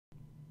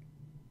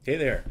Hey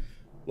there,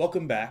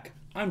 welcome back.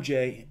 I'm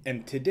Jay,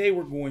 and today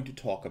we're going to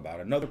talk about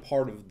another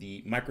part of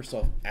the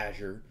Microsoft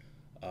Azure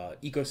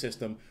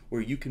ecosystem where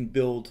you can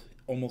build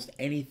almost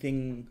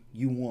anything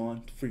you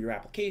want for your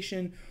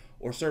application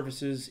or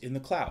services in the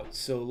cloud.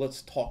 So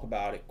let's talk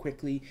about it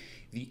quickly.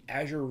 The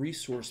Azure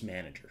Resource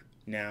Manager.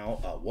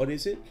 Now, what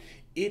is it?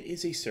 It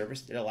is a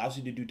service that allows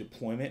you to do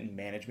deployment and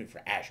management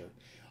for Azure.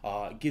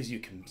 It gives you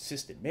a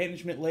consistent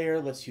management layer,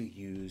 lets you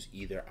use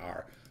either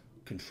our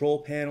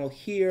control panel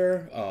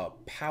here,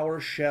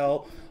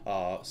 PowerShell,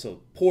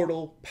 so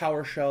Portal,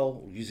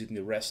 PowerShell, using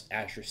the REST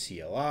Azure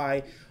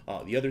CLI.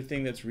 The other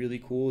thing that's really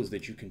cool is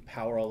that you can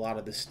power a lot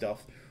of this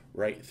stuff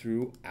right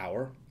through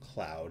our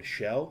Cloud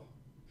Shell.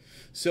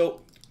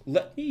 So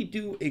let me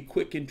do a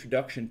quick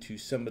introduction to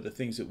some of the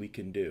things that we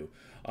can do.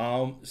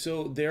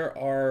 So there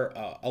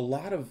are a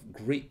lot of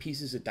great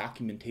pieces of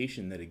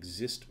documentation that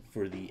exist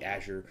for the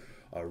Azure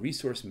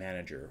Resource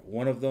Manager.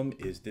 One of them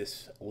is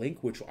this link,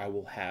 which I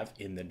will have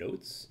in the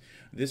notes.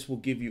 This will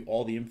give you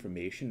all the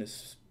information.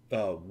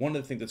 One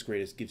of the things that's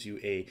great is it gives you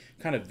a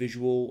kind of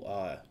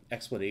visual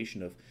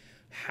explanation of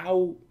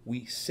how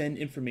we send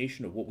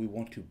information of what we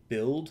want to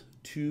build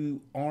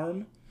to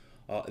ARM.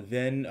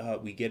 Then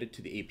we get it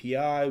to the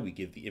API, we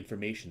give the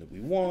information that we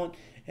want,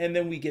 and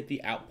then we get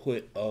the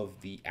output of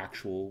the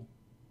actual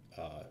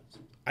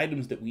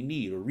items that we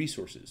need or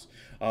resources.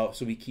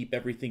 So we keep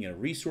everything in a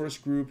resource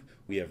group.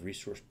 We have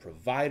resource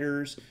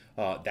providers.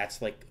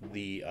 That's like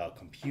the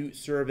compute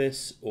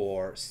service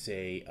or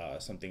say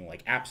something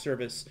like app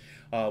service.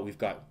 We've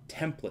got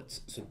templates.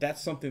 So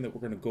that's something that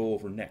we're going to go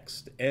over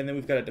next. And then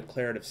we've got a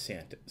declarative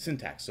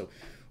syntax. So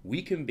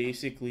we can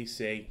basically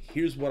say,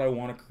 here's what I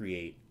want to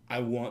create. I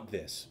want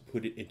this.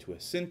 Put it into a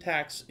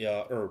syntax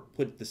or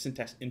put the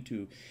syntax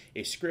into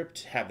a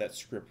script, have that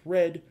script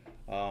read.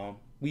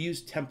 We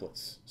use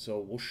templates, so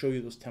we'll show you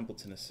those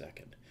templates in a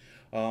second.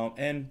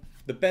 And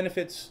the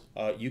benefits,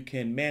 you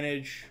can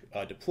manage,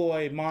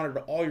 deploy,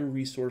 monitor all your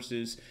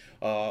resources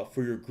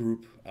for your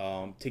group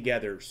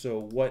together. So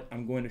what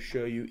I'm going to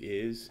show you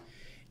is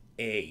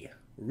a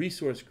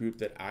resource group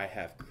that I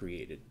have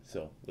created.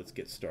 So let's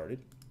get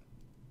started.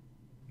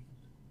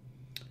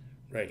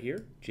 Right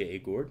here, J.A.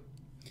 Gord.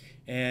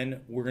 And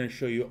we're going to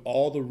show you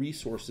all the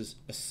resources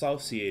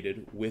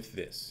associated with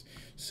this.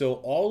 So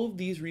all of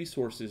these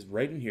resources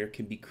right in here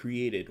can be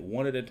created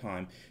one at a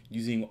time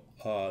using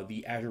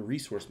the Azure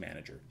Resource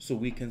Manager. So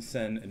we can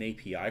send an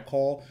API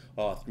call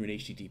through an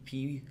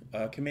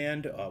HTTP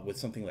command with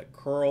something like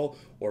curl,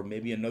 or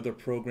maybe another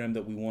program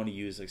that we want to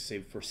use, like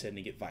say for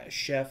sending it via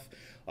Chef,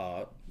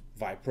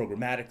 via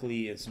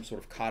programmatically, and some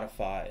sort of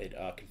codified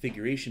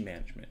configuration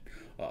management.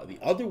 The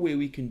other way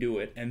we can do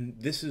it, and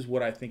this is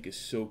what I think is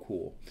so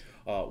cool,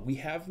 we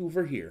have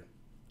over here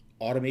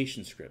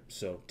automation script.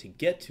 So to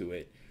get to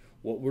it,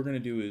 what we're going to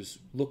do is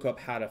look up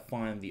how to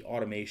find the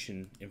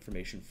automation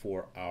information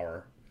for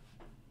our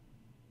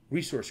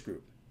resource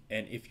group.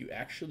 And if you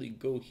actually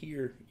go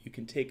here, you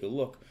can take a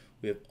look.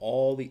 We have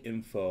all the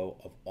info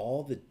of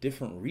all the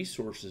different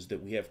resources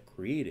that we have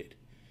created,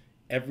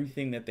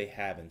 everything that they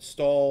have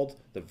installed,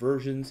 the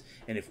versions,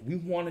 and if we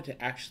wanted to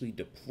actually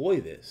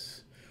deploy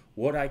this,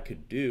 what I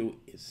could do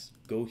is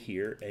go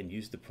here and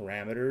use the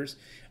parameters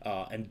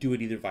and do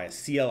it either via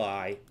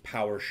CLI,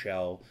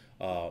 PowerShell,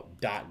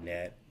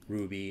 .NET,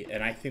 Ruby.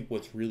 And I think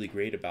what's really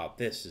great about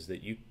this is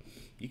that you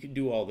can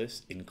do all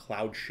this in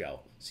Cloud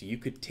Shell. So you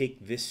could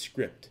take this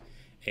script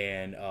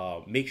and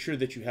make sure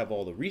that you have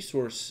all the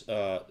resource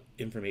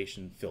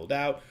information filled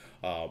out,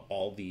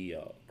 all the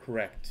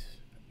correct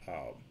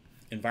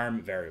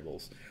environment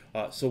variables.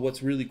 So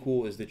what's really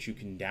cool is that you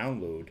can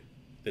download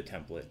the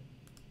template.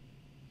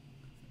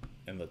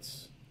 And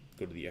let's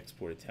go to the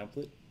exported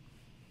template.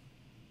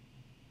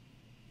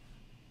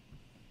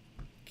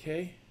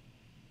 Okay.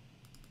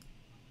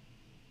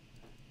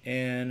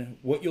 And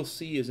what you'll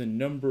see is a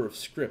number of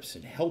scripts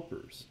and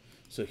helpers.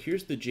 So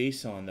here's the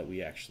JSON that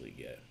we actually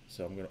get.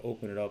 So I'm going to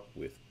open it up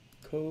with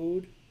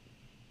code.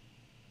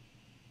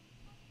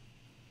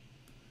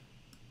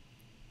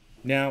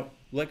 Now,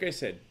 like I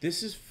said,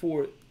 this is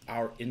for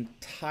our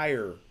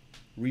entire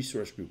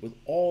resource group with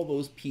all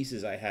those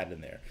pieces I had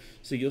in there.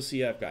 So you'll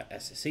see I've got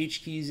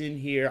SSH keys in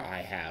here.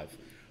 I have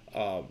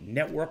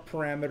network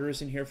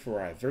parameters in here for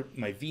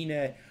my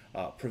VNet,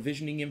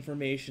 provisioning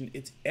information.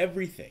 It's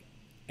everything.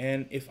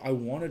 And if I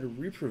wanted to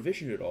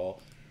reprovision it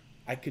all,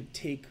 I could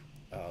take,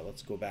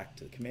 let's go back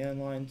to the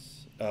command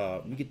lines.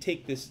 We could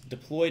take this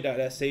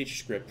deploy.sh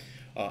script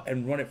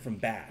and run it from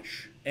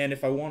bash. And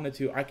if I wanted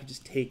to, I could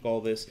just take all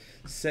this,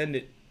 send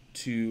it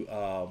to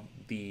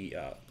the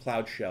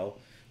Cloud Shell,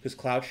 because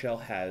Cloud Shell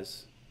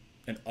has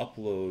an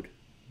upload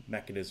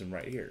mechanism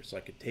right here. So I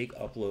could take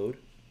upload,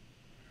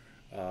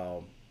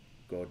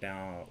 go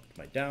down to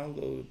my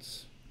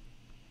downloads.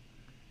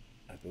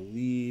 I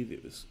believe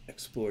it was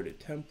exported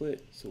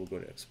template. So we'll go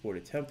to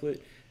exported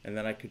template, and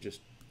then I could just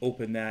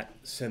open that,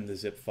 send the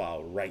zip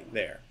file right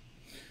there.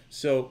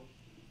 So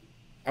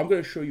I'm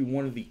going to show you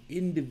one of the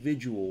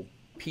individual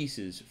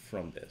pieces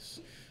from this.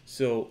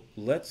 So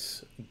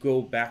let's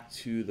go back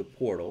to the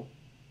portal.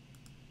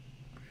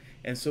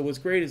 And so what's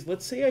great is,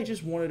 let's say I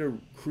just wanted to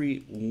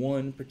create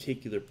one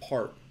particular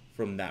part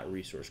from that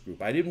resource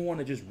group. I didn't want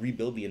to just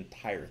rebuild the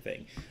entire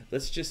thing.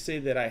 Let's just say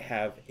that I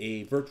have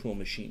a virtual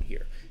machine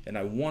here and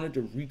I wanted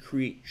to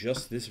recreate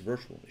just this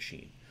virtual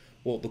machine.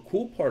 Well, the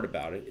cool part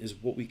about it is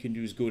what we can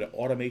do is go to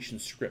automation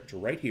script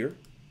right here.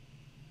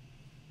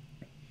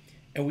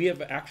 And we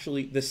have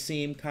actually the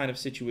same kind of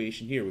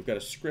situation here. We've got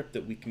a script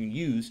that we can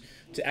use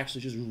to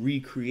actually just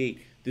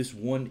recreate this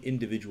one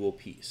individual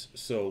piece.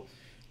 So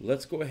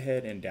let's go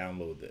ahead and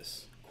download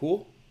this.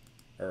 Cool.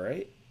 All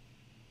right.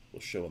 We'll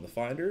show in the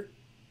Finder.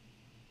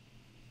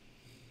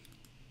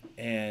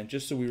 And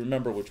just so we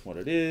remember which one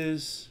it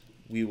is,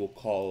 we will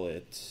call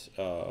it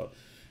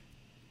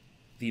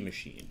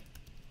vMachine.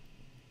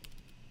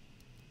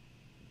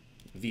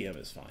 VM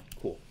is fine.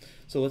 Cool.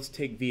 So let's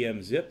take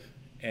VM zip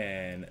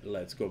and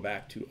let's go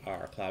back to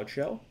our Cloud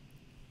Shell.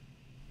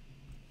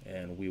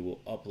 And we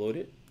will upload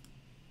it.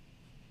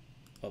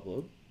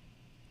 Upload.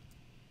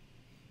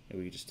 And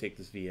we can just take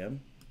this VM,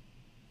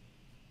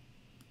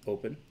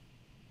 open.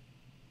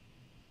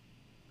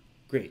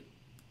 Great.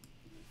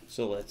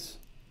 So let's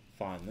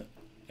find it.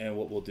 And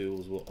what we'll do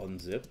is we'll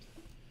unzip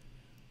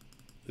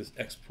this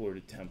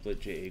exported template,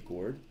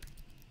 JA-Gourd.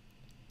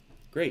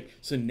 Great.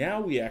 So now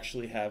we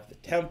actually have the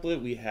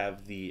template. We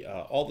have the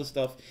all the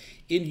stuff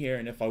in here.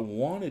 And if I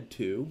wanted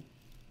to,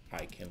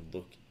 I can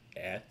look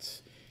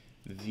at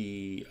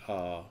the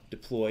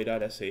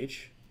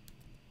deploy.sh.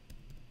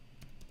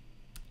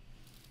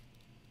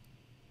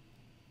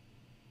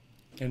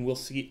 And we'll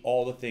see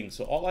all the things.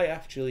 So all I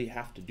actually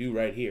have to do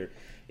right here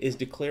is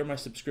declare my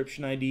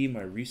subscription ID,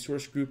 my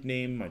resource group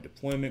name, my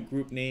deployment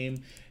group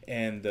name,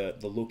 and the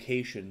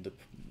location,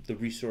 the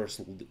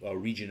resource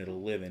region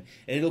it'll live in.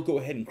 And it'll go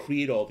ahead and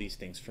create all these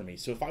things for me.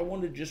 So if I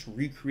wanted to just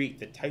recreate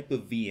the type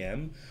of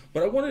VM,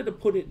 but I wanted to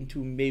put it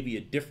into maybe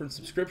a different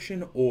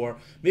subscription or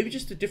maybe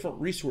just a different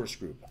resource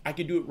group, I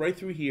could do it right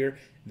through here,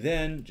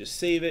 then just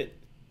save it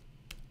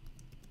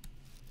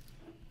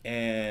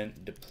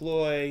and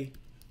deploy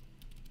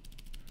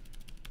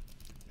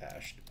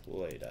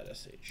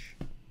deploy.sh.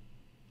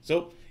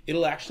 So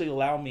it'll actually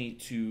allow me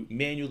to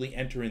manually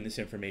enter in this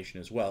information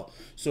as well.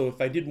 So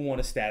if I didn't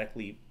want to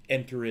statically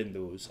enter in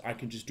those, I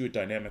can just do it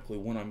dynamically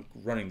when I'm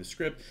running the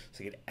script.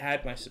 So I can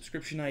add my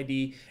subscription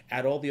ID,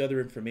 add all the other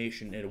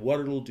information, and what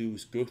it'll do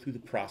is go through the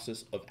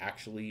process of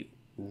actually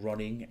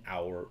running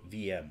our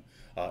VM.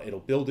 It'll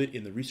build it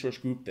in the resource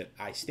group that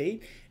I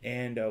state,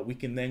 and we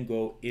can then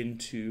go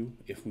into,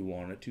 if we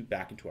wanted to,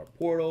 back into our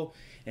portal,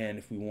 and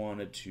if we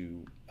wanted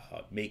to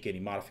make any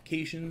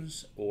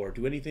modifications or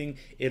do anything,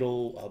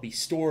 it'll be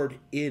stored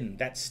in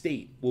that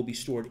state, will be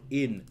stored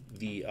in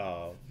the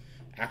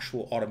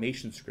actual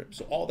automation script.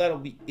 So all that'll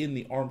be in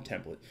the ARM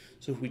template.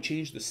 So if we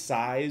change the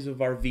size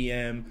of our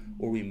VM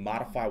or we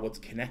modify what's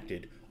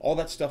connected, all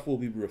that stuff will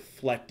be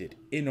reflected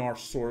in our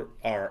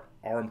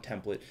ARM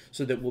template,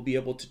 so that we'll be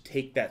able to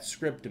take that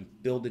script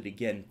and build it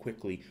again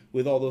quickly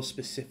with all those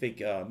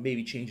specific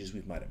maybe changes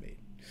we might have made.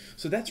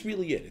 So that's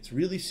really it. It's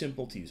really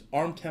simple to use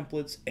ARM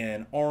templates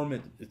and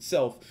ARM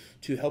itself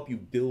to help you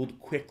build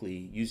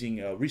quickly using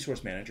a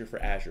Resource Manager for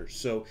Azure.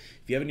 So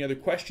if you have any other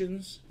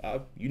questions,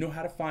 you know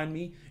how to find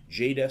me,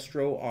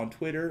 jdestro on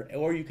Twitter,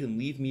 or you can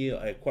leave me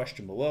a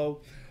question below.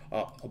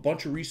 A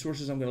bunch of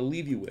resources I'm going to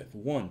leave you with.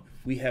 One,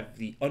 we have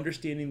the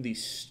understanding the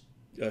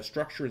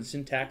structure and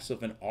syntax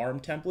of an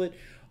ARM template.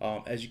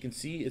 As you can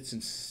see, it's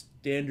in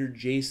standard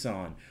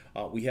JSON.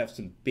 We have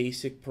some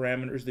basic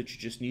parameters that you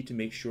just need to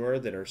make sure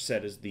that are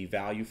set as the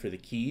value for the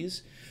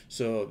keys.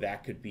 So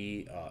that could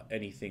be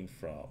anything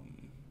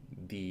from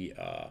the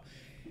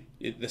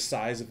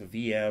size of a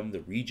VM,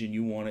 the region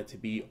you want it to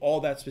be, all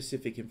that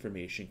specific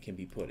information can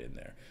be put in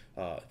there.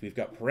 We've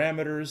got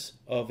parameters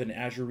of an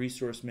Azure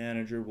Resource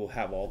Manager. We'll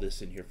have all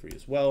this in here for you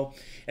as well.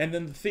 And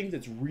then the thing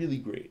that's really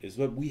great is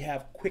that we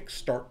have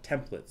Quickstart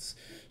Templates.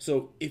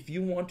 So if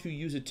you want to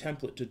use a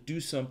template to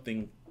do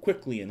something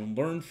quickly and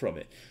learn from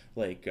it,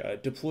 like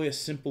deploy a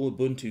simple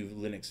Ubuntu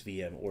Linux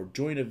VM or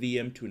join a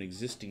VM to an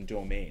existing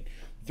domain,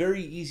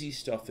 very easy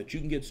stuff that you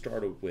can get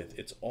started with.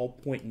 It's all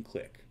point and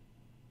click.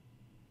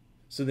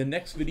 So the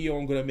next video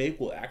I'm going to make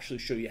will actually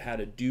show you how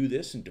to do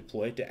this and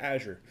deploy it to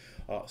Azure.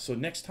 So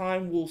next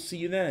time, we'll see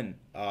you then.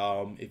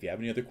 If you have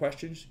any other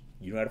questions,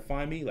 you know how to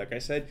find me. Like I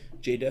said,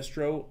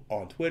 jdestro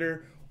on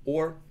Twitter,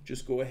 or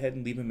just go ahead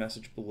and leave a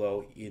message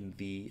below in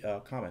the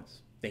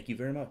comments. Thank you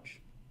very much.